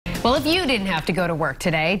Well, if you didn't have to go to work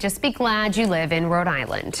today, just be glad you live in Rhode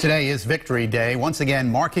Island. Today is Victory Day, once again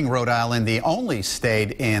marking Rhode Island the only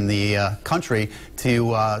state in the country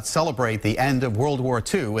to celebrate the end of World War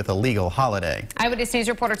II with a legal holiday. Eyewitness News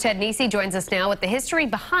reporter Ted Nesi joins us now with the history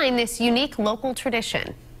behind this unique local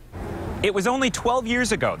tradition. It was only 12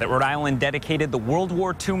 years ago that Rhode Island dedicated the World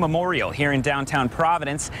War II Memorial here in downtown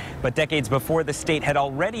Providence, but decades before, the state had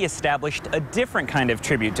already established a different kind of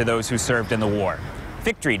tribute to those who served in the war.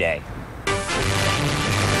 Victory Day.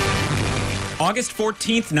 August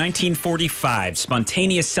 14th, 1945,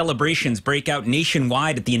 spontaneous celebrations break out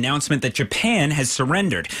nationwide at the announcement that Japan has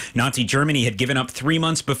surrendered. Nazi Germany had given up 3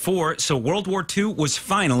 months before, so World War II was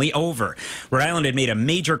finally over. Rhode Island had made a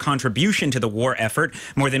major contribution to the war effort.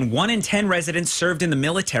 More than 1 in 10 residents served in the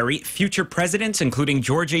military. Future presidents, including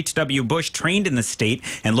George H.W. Bush, trained in the state,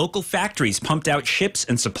 and local factories pumped out ships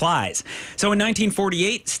and supplies. So in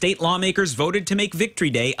 1948, state lawmakers voted to make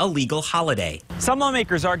Victory Day a legal holiday. Some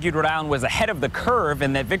lawmakers argued Rhode Island was ahead of the curve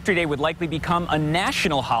and that Victory Day would likely become a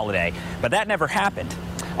national holiday, but that never happened.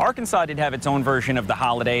 Arkansas did have its own version of the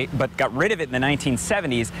holiday, but got rid of it in the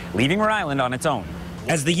 1970s, leaving Rhode Island on its own.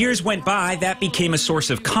 As the years went by, that became a source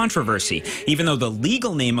of controversy. Even though the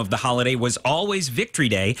legal name of the holiday was always Victory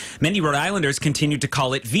Day, many Rhode Islanders continued to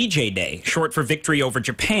call it VJ Day, short for Victory over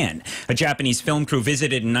Japan. A Japanese film crew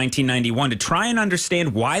visited in 1991 to try and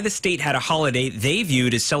understand why the state had a holiday they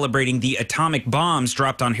viewed as celebrating the atomic bombs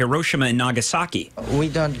dropped on Hiroshima and Nagasaki. We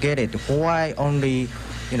don't get it. Why only,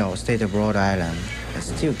 state of Rhode Island is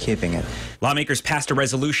still keeping it? Lawmakers passed a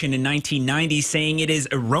resolution in 1990 saying it is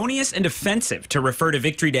erroneous and offensive to refer to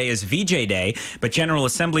Victory Day as VJ Day, but General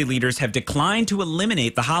Assembly leaders have declined to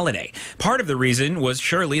eliminate the holiday. Part of the reason was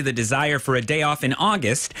surely the desire for a day off in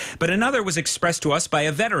August, but another was expressed to us by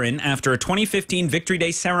a veteran after a 2015 Victory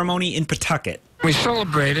Day ceremony in Pawtucket. We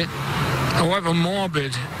celebrate it, however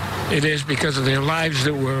morbid it is because of their lives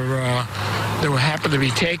that were happened to be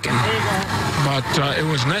taken. But it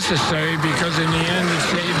was necessary because in the end it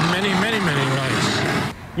saved many, many, many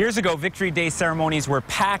lives. Years ago, Victory Day ceremonies were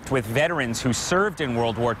packed with veterans who served in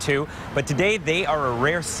World War II, but today they are a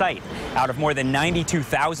rare sight. Out of more than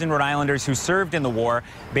 92,000 Rhode Islanders who served in the war,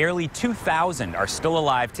 barely 2,000 are still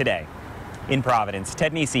alive today. In Providence,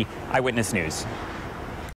 Ted Nesi, Eyewitness News.